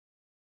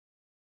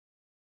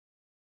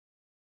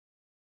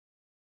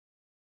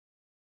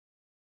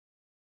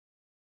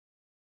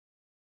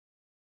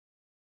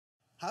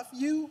Have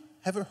you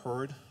ever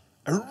heard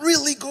a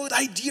really good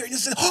idea and you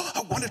said, oh,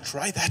 I want to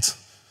try that,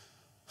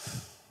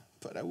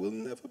 but I will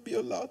never be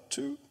allowed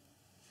to?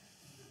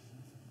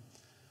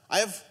 I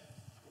have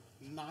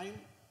 9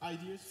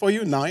 ideas for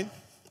you, 9,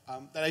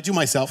 that I do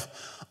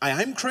myself. I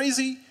am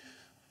crazy,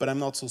 but I'm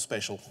not so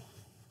special.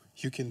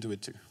 You can do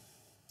it too.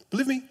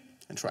 Believe me,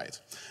 and try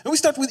it. And we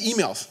start with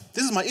emails.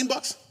 This is my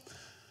inbox.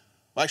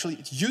 Well, actually,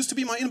 it used to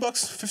be my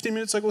inbox. 15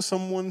 minutes ago,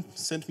 someone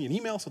sent me an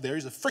email, so there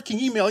is a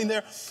freaking email in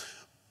there.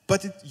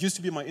 But it used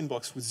to be my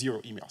inbox with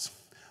 0 emails.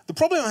 The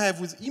problem I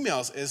have with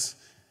emails is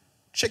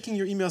checking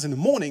your emails in the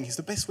morning is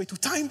the best way to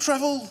time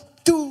travel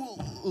to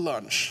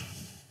lunch.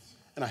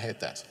 And I hate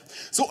that.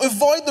 So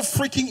avoid the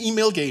freaking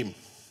email game.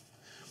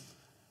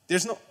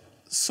 There's not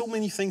so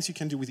many things you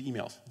can do with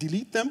emails.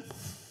 Delete them,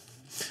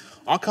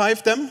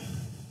 archive them,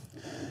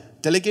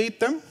 delegate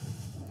them,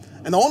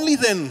 and only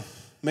then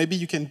maybe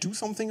you can do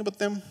something about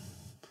them,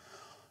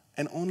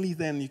 and only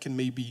then you can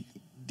maybe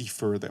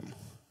defer them.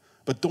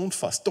 But don't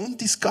fuss, don't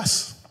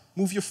discuss,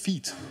 move your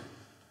feet.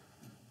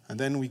 And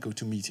then we go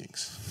to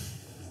meetings.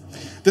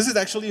 This is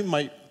actually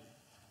my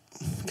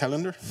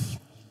calendar.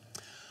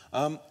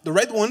 The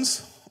red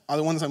ones are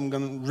the ones I'm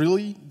going to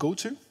really go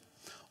to.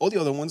 All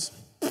the other ones,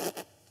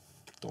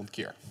 don't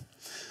care.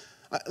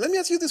 Let me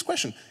ask you this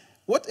question.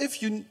 What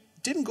if you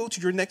didn't go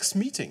to your next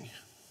meeting?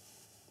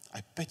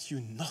 I bet you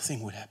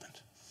nothing would happen.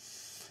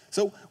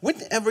 So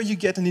whenever you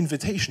get an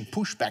invitation,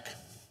 push back.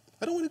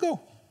 I don't want to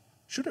go.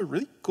 Should I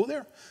really go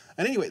there?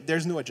 And anyway,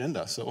 there's no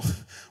agenda, so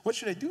what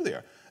should I do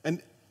there?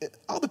 And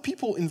are the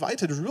people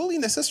invited really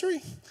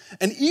necessary?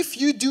 And if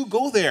you do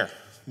go there,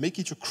 make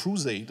it your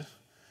crusade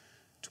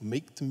to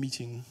make the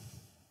meeting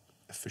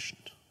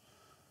efficient.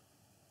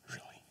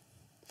 Really.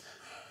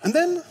 And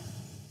then,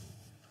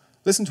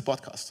 listen to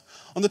podcasts.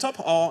 On the top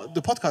are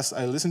the podcasts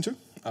I listen to,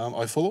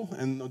 I follow,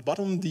 and on the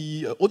bottom,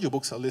 the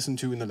audiobooks I listen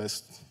to in the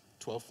last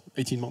 12,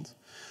 18 months.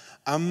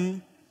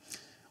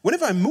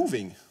 Whenever I'm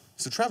moving,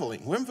 so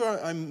traveling, whenever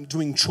I'm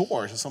doing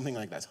chores or something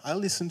like that, I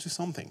listen to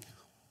something.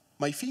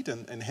 My feet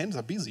and hands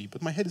are busy,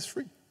 but my head is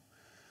free.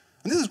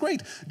 And this is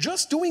great.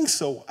 Just doing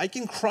so, I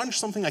can crunch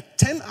something like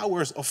 10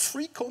 hours of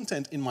free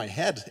content in my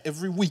head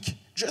every week,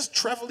 just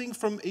traveling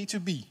from A to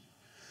B.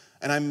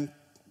 And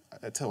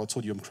I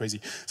told you I'm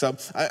crazy. So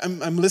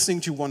I'm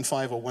listening to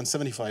 1.5 or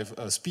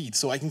 1.75 speed,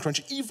 so I can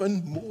crunch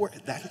even more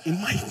of that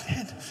in my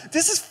head.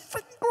 This is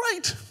freaking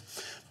great.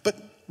 But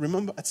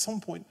remember, at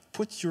some point,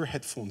 put your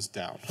headphones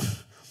down.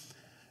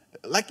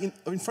 Like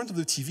in front of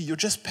the TV, you're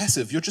just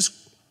passive. You're just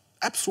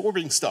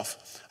absorbing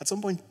stuff. At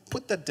some point,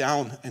 put that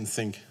down and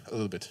think a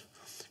little bit.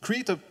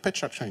 Create a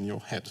Pecha Kucha in your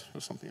head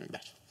or something like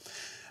that.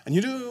 And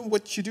you do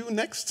what you do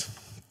next.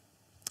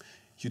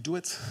 You do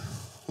it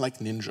like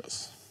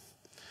ninjas.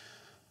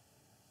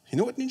 You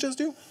know what ninjas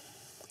do?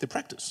 They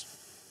practice.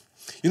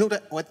 You know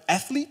what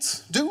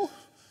athletes do?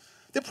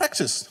 They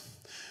practice.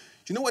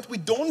 You know what we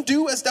don't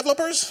do as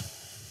developers?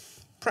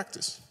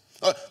 Practice.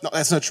 No,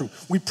 that's not true.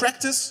 We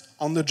practice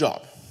on the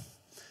job.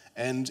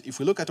 And if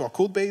we look at our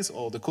code base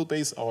or the code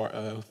base of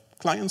our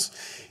clients,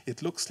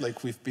 it looks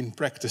like we've been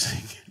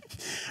practicing.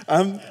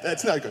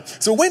 That's not good.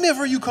 So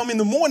whenever you come in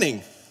the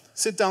morning,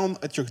 sit down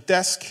at your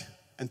desk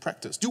and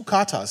practice. Do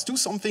katas, do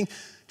something,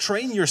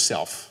 train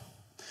yourself.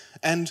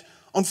 And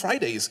on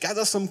Fridays,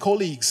 gather some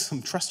colleagues,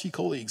 some trusty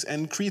colleagues,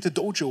 and create a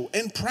dojo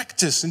and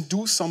practice and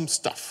do some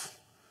stuff.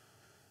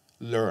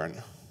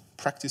 Learn,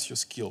 practice your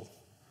skill,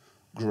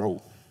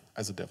 grow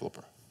as a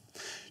developer.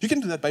 You can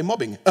do that by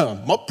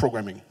mob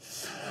programming.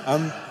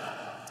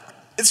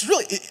 It's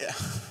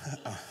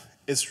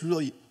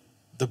really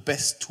the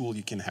best tool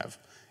you can have.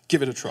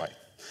 Give it a try.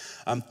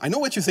 I know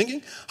what you're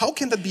thinking. How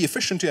can that be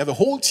efficient to have a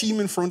whole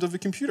team in front of a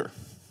computer?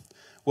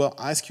 Well,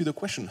 I ask you the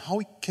question, how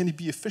can it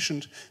be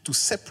efficient to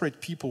separate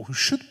people who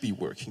should be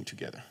working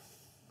together?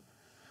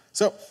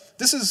 So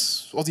this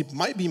is, or it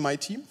might be my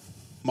team,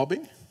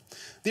 mobbing.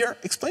 They are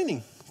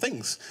explaining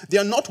things. They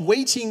are not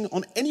waiting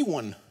on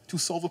anyone to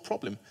solve a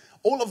problem.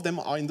 All of them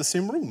are in the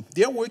same room.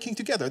 They are working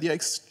together. They are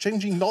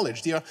exchanging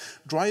knowledge. They are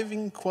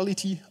driving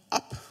quality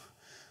up.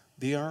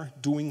 They are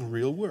doing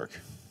real work.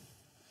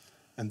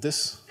 And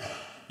this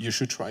you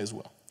should try as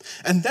well.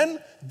 And then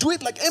do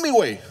it like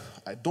Hemingway.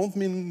 I don't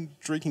mean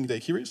drinking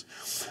daiquiris.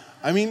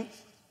 I mean,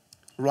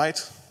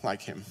 write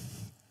like him.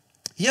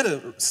 He had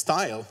a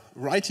style,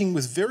 writing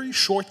with very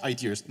short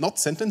ideas, not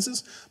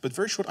sentences, but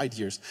very short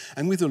ideas,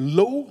 and with a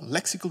low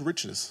lexical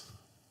richness,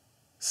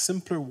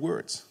 simpler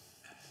words.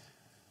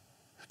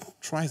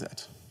 Try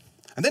that.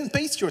 And then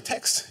paste your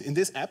text in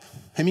this app,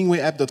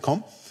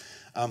 hemingwayapp.com.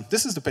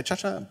 This is the Pecha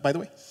Kucha, by the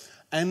way.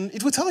 And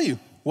it will tell you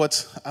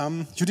what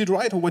you did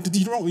right or what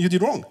you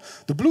did wrong.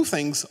 The blue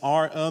things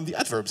are the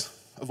adverbs.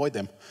 Avoid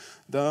them.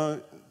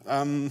 The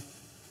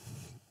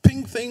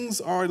pink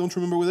things are, I don't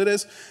remember what it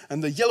is,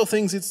 and the yellow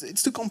things,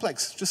 it's too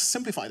complex. Just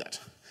simplify that.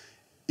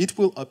 It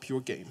will up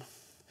your game.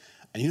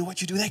 And you know what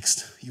you do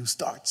next? You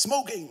start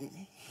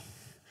smoking.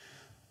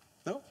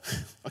 No?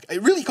 Okay, I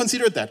really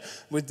considered that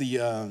with the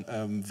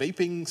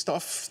vaping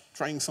stuff,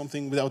 trying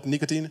something without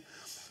nicotine.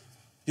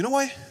 You know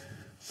why?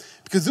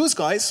 Because those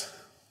guys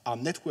are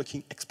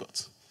networking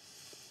experts.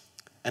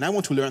 And I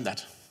want to learn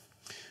that.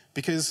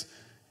 Because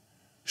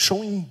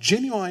showing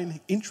genuine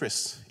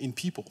interest in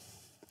people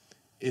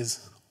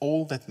is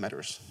all that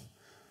matters.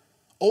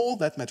 All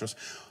that matters.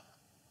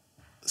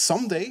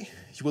 Someday,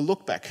 you will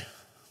look back,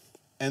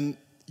 and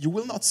you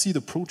will not see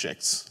the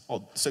projects,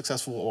 or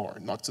successful or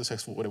not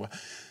successful, whatever.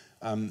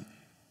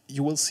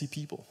 You will see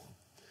people.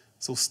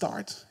 So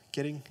start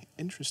getting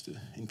interested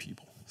in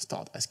people.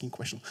 Start asking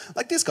questions.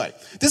 Like this guy.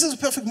 This is a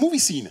perfect movie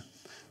scene.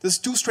 There's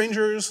two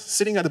strangers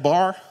sitting at a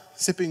bar,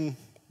 sipping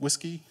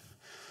whiskey,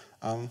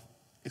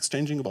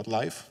 exchanging about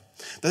life.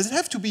 Does it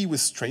have to be with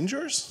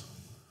strangers?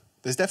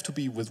 Does it have to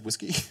be with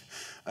whiskey?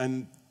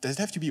 And does it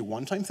have to be a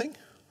one-time thing?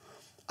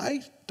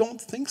 I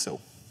don't think so.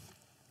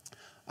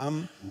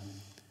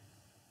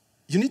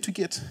 You need to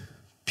get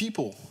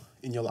people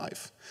in your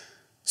life.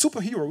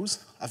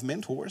 Superheroes have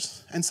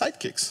mentors and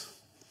sidekicks.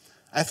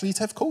 Athletes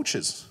have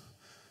coaches.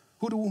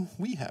 Who do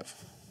we have?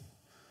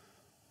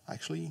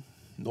 Actually,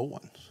 no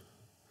one.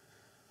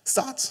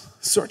 Start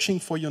searching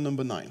for your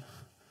number 9.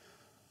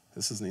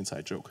 This is an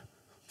inside joke.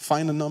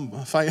 Find a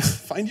number,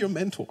 find your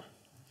mentor.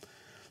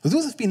 So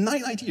those have been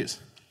 9 ideas,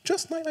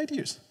 just 9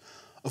 ideas.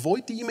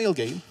 Avoid the email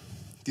game,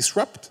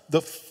 disrupt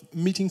the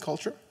meeting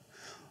culture,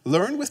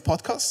 learn with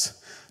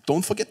podcasts,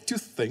 don't forget to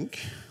think,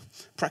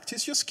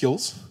 practice your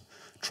skills,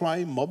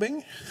 try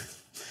mobbing,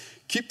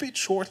 keep it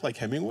short like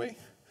Hemingway,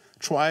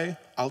 try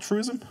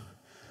altruism,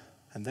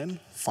 and then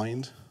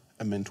find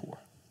a mentor.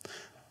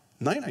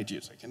 9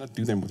 ideas, I cannot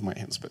do them with my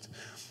hands, but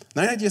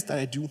 9 ideas that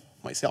I do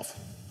myself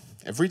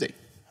every day.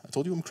 I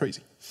told you I'm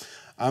crazy.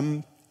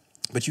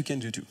 But you can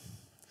do too.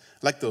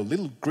 Like the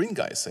little green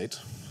guy said,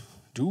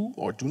 do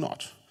or do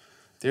not.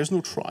 There's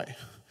no try.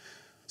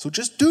 So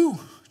just do,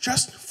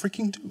 just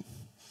freaking do.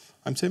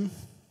 I'm Tim,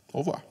 au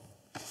revoir.